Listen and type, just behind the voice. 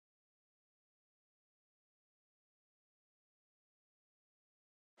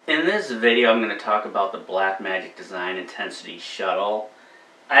In this video, I'm going to talk about the Blackmagic Design Intensity Shuttle.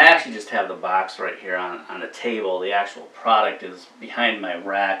 I actually just have the box right here on the table. The actual product is behind my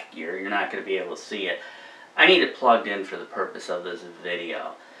rack gear. You're not going to be able to see it. I need it plugged in for the purpose of this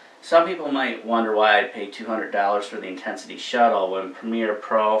video. Some people might wonder why I'd pay $200 for the Intensity Shuttle when Premiere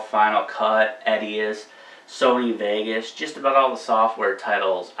Pro, Final Cut, Edius, Sony Vegas, just about all the software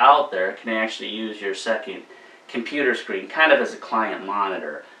titles out there can actually use your second computer screen kind of as a client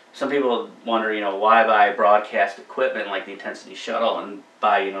monitor. Some people wonder, why buy broadcast equipment like the Intensity Shuttle and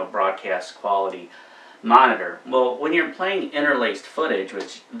buy, broadcast quality monitor. Well, when you're playing interlaced footage,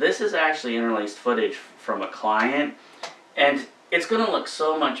 which this is actually interlaced footage from a client, and it's going to look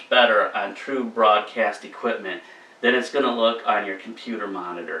so much better on true broadcast equipment than it's going to look on your computer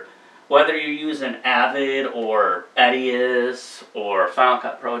monitor. Whether you're using Avid or Edius or Final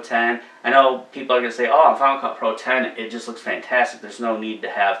Cut Pro 10, I know people are going to say, oh, on Final Cut Pro 10, it just looks fantastic. There's no need to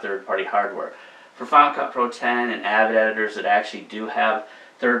have third-party hardware. For Final Cut Pro 10 and Avid editors that actually do have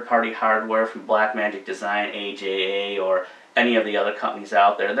third-party hardware from Blackmagic Design, AJA, or any of the other companies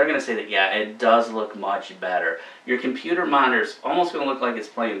out there, they're going to say that, yeah, it does look much better. Your computer monitor's almost going to look like it's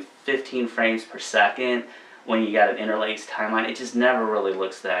playing 15 frames per second when you got an interlaced timeline. It just never really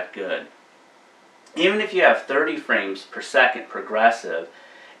looks that good. Even if you have 30 frames per second progressive,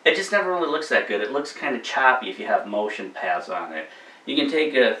 it just never really looks that good. It looks kind of choppy if you have motion paths on it. You can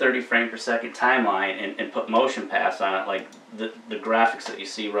take a 30 frame per second timeline and put motion paths on it like the graphics that you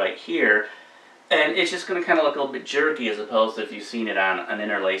see right here, and it's just going to kind of look a little bit jerky as opposed to if you've seen it on an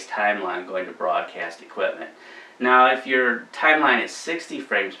interlaced timeline going to broadcast equipment. Now if your timeline is 60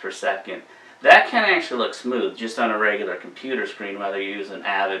 frames per second, that can actually look smooth just on a regular computer screen, whether you're using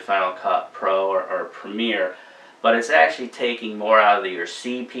Avid, Final Cut Pro, or Premiere. But it's actually taking more out of your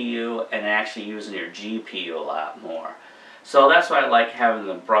CPU and actually using your GPU a lot more. So that's why I like having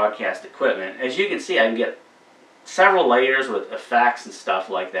the broadcast equipment. As you can see, I can get several layers with effects and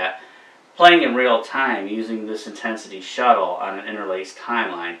stuff like that playing in real time using this Intensity Shuttle on an interlaced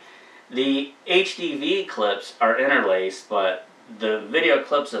timeline. The HDV clips are interlaced, but the video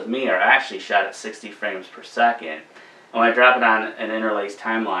clips of me are actually shot at 60 frames per second. And when I drop it on an interlaced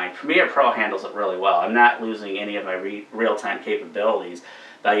timeline, Premiere Pro handles it really well. I'm not losing any of my real-time capabilities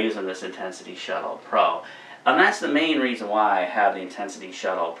by using this Intensity Shuttle Pro. And that's the main reason why I have the Intensity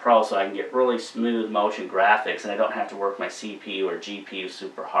Shuttle Pro, so I can get really smooth motion graphics and I don't have to work my CPU or GPU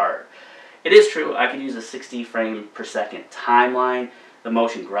super hard. It is true, I could use a 60 frame per second timeline. The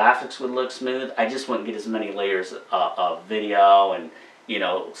motion graphics would look smooth. I just wouldn't get as many layers of video and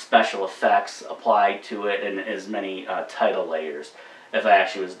special effects applied to it and as many title layers if I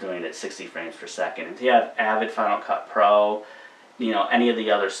actually was doing it at 60 frames per second. If you have Avid, Final Cut Pro, any of the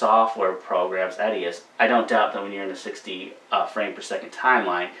other software programs, Edius, I don't doubt that when you're in a 60 frame per second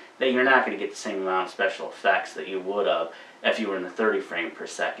timeline that you're not going to get the same amount of special effects that you would have if you were in the 30 frame per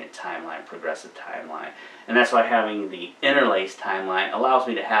second timeline, progressive timeline. And that's why having the interlaced timeline allows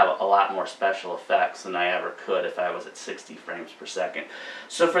me to have a lot more special effects than I ever could if I was at 60 frames per second.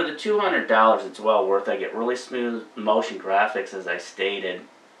 So for the $200, it's well worth it. I get really smooth motion graphics, as I stated.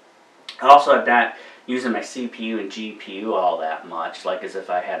 Also, I'm not using my CPU and GPU all that much, like as if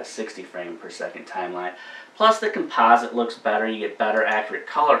I had a 60 frame per second timeline. Plus the composite looks better, you get better accurate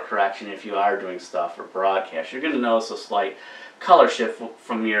color correction if you are doing stuff for broadcast. You're going to notice a slight color shift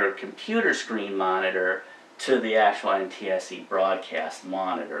from your computer screen monitor to the actual NTSC broadcast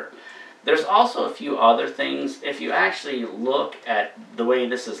monitor. There's also a few other things. If you actually look at the way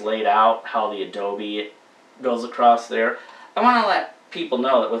this is laid out, how the Adobe goes across there, I want to let people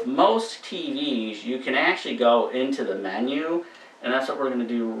know that with most TVs you can actually go into the menu, and that's what we're going to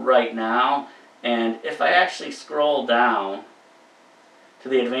do right now. And if I actually scroll down to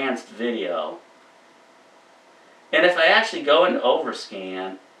the advanced video, and if I actually go into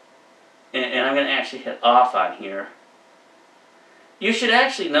overscan, and I'm going to actually hit off on here, you should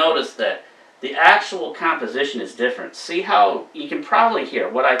actually notice that the actual composition is different. See how you can probably hear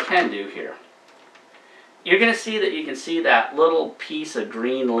what I can do here. You're going to see that you can see that little piece of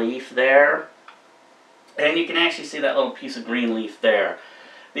green leaf there, and you can actually see that little piece of green leaf there.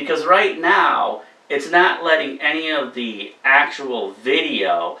 Because right now, it's not letting any of the actual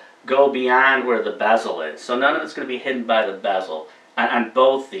video go beyond where the bezel is. So none of it's going to be hidden by the bezel on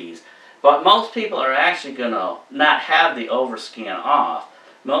both these. But most people are actually going to not have the overscan off.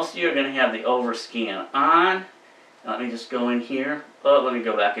 Most of you are going to have the overscan on. Let me just go in here. Oh, let me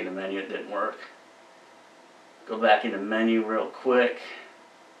go back into menu. It didn't work. Go back into menu real quick.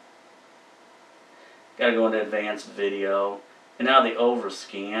 Got to go into advanced video. And now the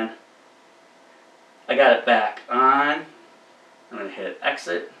overscan. I got it back on. I'm going to hit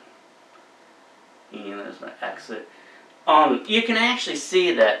exit. And there's my exit. You can actually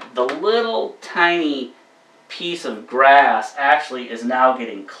see that the little tiny piece of grass actually is now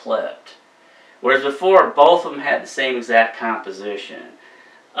getting clipped. Whereas before, both of them had the same exact composition.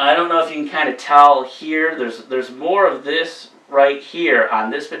 I don't know if you can kind of tell here, there's more of this right here on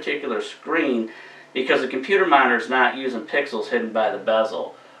this particular screen because the computer monitor is not using pixels hidden by the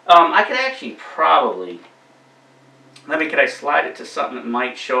bezel. I could actually probably, could I slide it to something that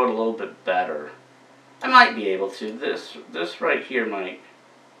might show it a little bit better? I might be able to. This right here might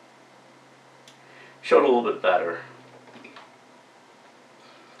show it a little bit better.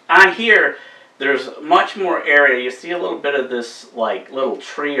 On here, there's much more area. You see a little bit of this like little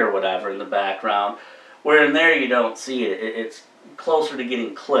tree or whatever in the background, where in there you don't see it. It's closer to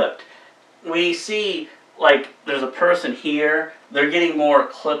getting clipped. We see like there's a person here. They're getting more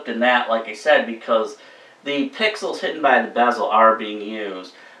clipped in that, like I said, because the pixels hidden by the bezel are being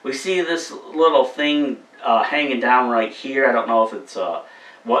used. We see this little thing hanging down right here. I don't know if it's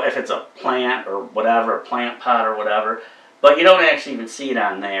a plant or whatever, a plant pot or whatever, but you don't actually even see it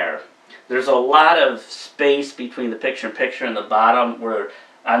on there. There's a lot of space between the picture-in-picture and the bottom, where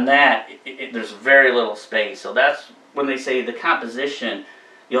on that there's very little space. So that's when they say the composition.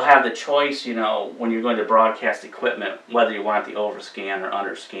 You'll have the choice, you know, when you're going to broadcast equipment, whether you want the overscan or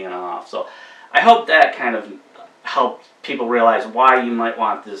underscan off. So I hope that kind of helped people realize why you might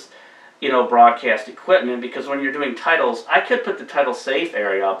want this, you know, broadcast equipment, because when you're doing titles, I could put the title safe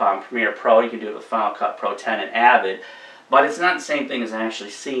area up on Premiere Pro. You can do it with Final Cut Pro 10 and Avid, but it's not the same thing as actually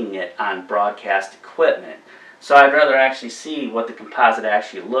seeing it on broadcast equipment. So I'd rather actually see what the composite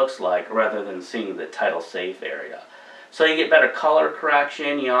actually looks like rather than seeing the title safe area. So you get better color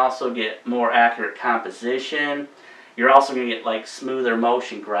correction, you also get more accurate composition. You're also going to get like smoother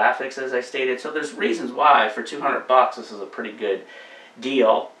motion graphics, as I stated. So there's reasons why for $200 this is a pretty good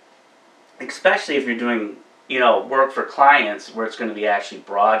deal, especially if you're doing, you know, work for clients where it's going to be actually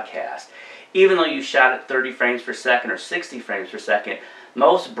broadcast. Even though you shot at 30 frames per second or 60 frames per second,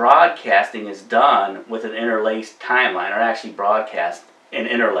 most broadcasting is done with an interlaced timeline, or actually broadcast and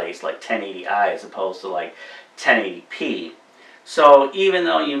interlaced like 1080i as opposed to like 1080p. So even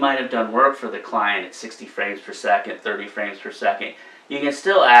though you might have done work for the client at 60 frames per second, 30 frames per second, you can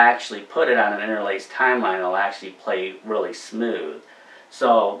still actually put it on an interlaced timeline. It'll actually play really smooth.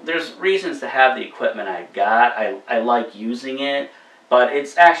 So there's reasons to have the equipment I've got. I like using it, but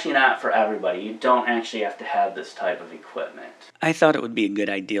it's actually not for everybody. You don't actually have to have this type of equipment. I thought it would be a good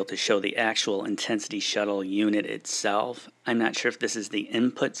idea to show the actual Intensity Shuttle unit itself. I'm not sure if this is the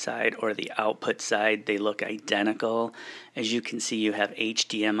input side or the output side. They look identical. As you can see, you have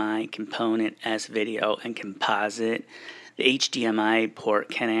HDMI, component, S-video, and composite. The HDMI port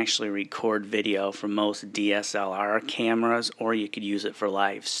can actually record video from most DSLR cameras, or you could use it for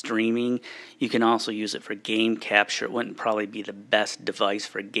live streaming. You can also use it for game capture. It wouldn't probably be the best device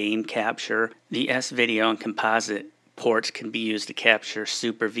for game capture. The S-video and composite ports can be used to capture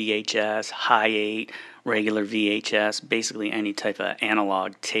Super VHS, High 8, regular VHS, basically any type of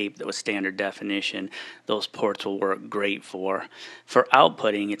analog tape that was standard definition. Those ports will work great for. For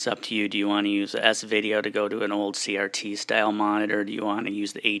outputting, it's up to you. Do you want to use the S-video to go to an old CRT style monitor? Do you want to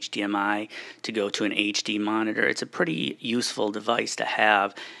use the HDMI to go to an HD monitor? It's a pretty useful device to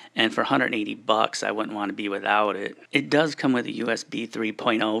have. And for $180, I wouldn't want to be without it. It does come with a USB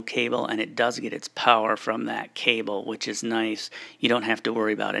 3.0 cable, and it does get its power from that cable, which is nice. You don't have to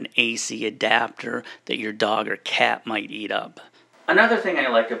worry about an AC adapter that your dog or cat might eat up. Another thing I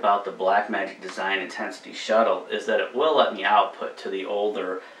like about the Blackmagic Design Intensity Shuttle is that it will let me output to the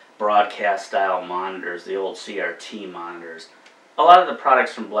older broadcast style monitors, the old CRT monitors. A lot of the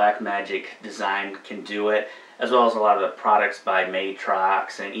products from Blackmagic Design can do it, as well as a lot of the products by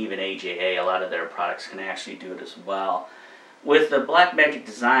Matrox and even AJA. A lot of their products can actually do it as well. With the Blackmagic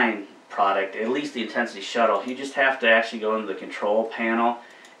Design product, at least the Intensity Shuttle, you just have to actually go into the control panel,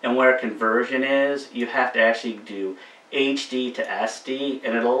 and where conversion is, you have to actually do HD to SD,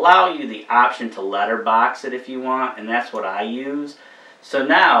 and it'll allow you the option to letterbox it if you want, and that's what I use. So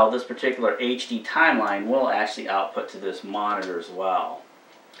now this particular HD timeline will actually output to this monitor as well.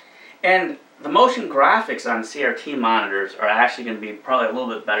 And the motion graphics on CRT monitors are actually going to be probably a little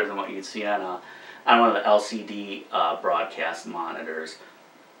bit better than what you'd see on one of the LCD broadcast monitors.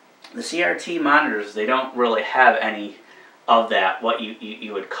 The CRT monitors, they don't really have any of that, what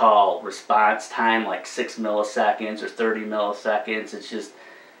you would call response time, like 6 milliseconds or 30 milliseconds. It's just,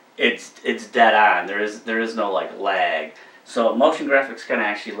 it's dead on. There is no like lag. So motion graphics can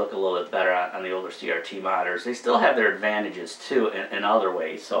actually look a little bit better on the older CRT monitors. They still have their advantages too in other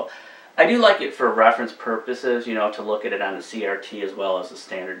ways. So I do like it for reference purposes, you know, to look at it on the CRT as well as the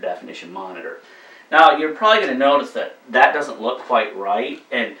standard definition monitor. Now, you're probably going to notice that that doesn't look quite right,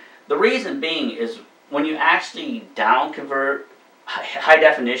 and the reason being is when you actually down convert high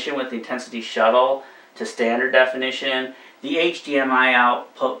definition with the Intensity Shuttle to standard definition, the HDMI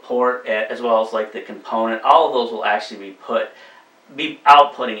output port, as well as like the component, all of those will actually be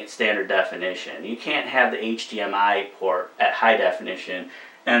outputting at standard definition. You can't have the HDMI port at high definition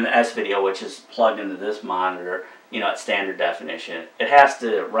and the S-Video, which is plugged into this monitor, at standard definition. It has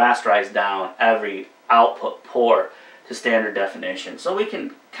to rasterize down every output port to standard definition. So we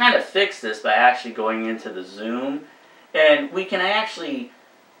can kind of fix this by actually going into the zoom, and we can actually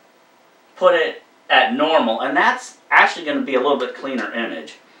put it at normal, and that's actually going to be a little bit cleaner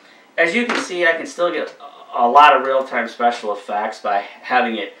image. As you can see, I can still get a lot of real-time special effects by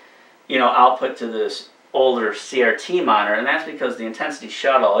having it, output to this older CRT monitor, and that's because the Intensity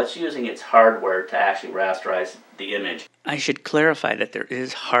Shuttle, it's using its hardware to actually rasterize the image. I should clarify that there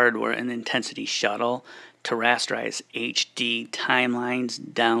is hardware in the Intensity Shuttle to rasterize HD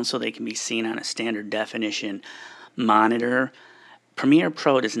timelines down so they can be seen on a standard definition monitor. Premiere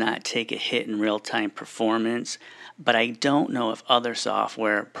Pro does not take a hit in real-time performance, but I don't know if other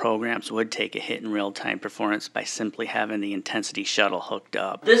software programs would take a hit in real-time performance by simply having the Intensity Shuttle hooked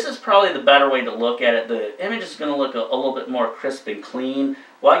up. This is probably the better way to look at it. The image is going to look a little bit more crisp and clean.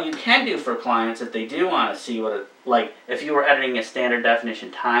 What you can do for clients, if they do want to see what it, like if you were editing a standard definition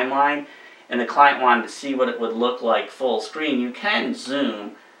timeline and the client wanted to see what it would look like full screen, you can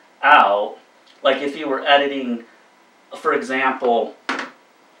zoom out. Like if you were editing, for example,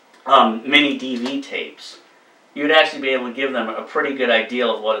 mini DV tapes, you would actually be able to give them a pretty good idea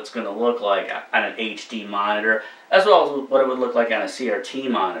of what it's going to look like on an HD monitor, as well as what it would look like on a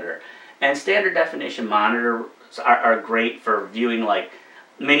CRT monitor. And standard definition monitors are great for viewing like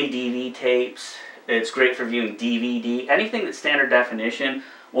mini DV tapes. It's great for viewing DVD. Anything that's standard definition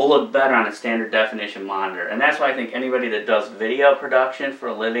will look better on a standard definition monitor. And that's why I think anybody that does video production for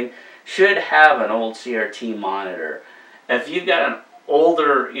a living should have an old CRT monitor. If you've got an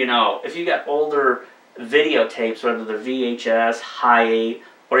older, if you've got older videotapes, whether they're VHS, high 8,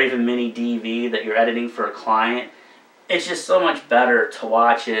 or even mini DV that you're editing for a client, it's just so much better to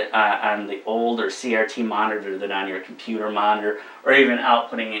watch it on the older CRT monitor than on your computer monitor, or even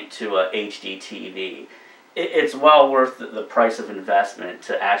outputting it to a HD TV. It's well worth the price of investment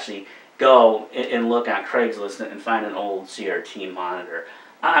to actually go and look on Craigslist and find an old CRT monitor.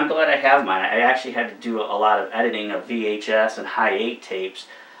 I'm glad I have mine. I actually had to do a lot of editing of VHS and high 8 tapes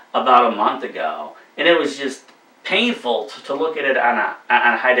about a month ago, and it was just painful to look at it on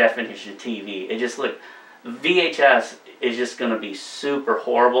a high definition TV. It just looked, VHS is just going to be super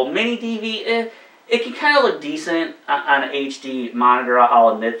horrible. Mini DV, it can kind of look decent on an HD monitor, I'll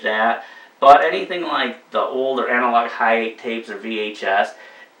admit that, but anything like the older analog high 8 tapes or VHS,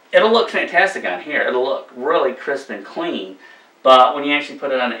 it'll look fantastic on here. It'll look really crisp and clean, but when you actually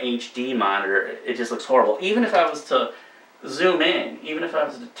put it on an HD monitor, it just looks horrible. Even if I was to zoom in, even if I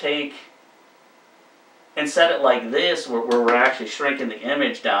was to take and set it like this, where we're actually shrinking the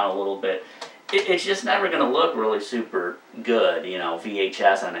image down a little bit, it's just never going to look really super good,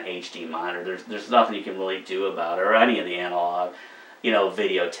 VHS on an HD monitor. There's nothing you can really do about it, or any of the analog,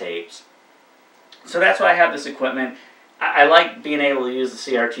 videotapes. So that's why I have this equipment. I like being able to use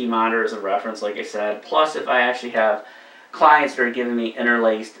the CRT monitor as a reference, like I said. Plus, if I actually have clients that are giving me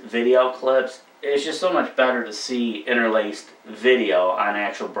interlaced video clips, it's just so much better to see interlaced video on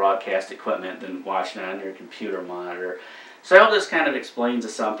actual broadcast equipment than watching it on your computer monitor. So I hope this kind of explains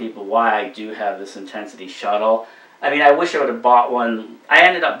to some people why I do have this Intensity Shuttle. I mean, I wish I would have bought one. I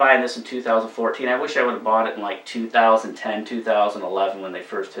ended up buying this in 2014. I wish I would have bought it in like 2010, 2011 when they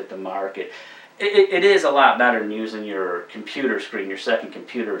first hit the market. It is a lot better than using your computer screen, your second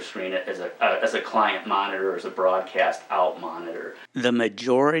computer screen, as a client monitor or as a broadcast out monitor. The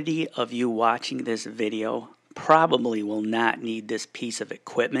majority of you watching this video probably will not need this piece of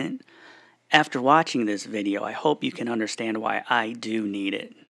equipment. After watching this video, I hope you can understand why I do need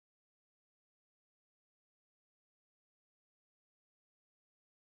it.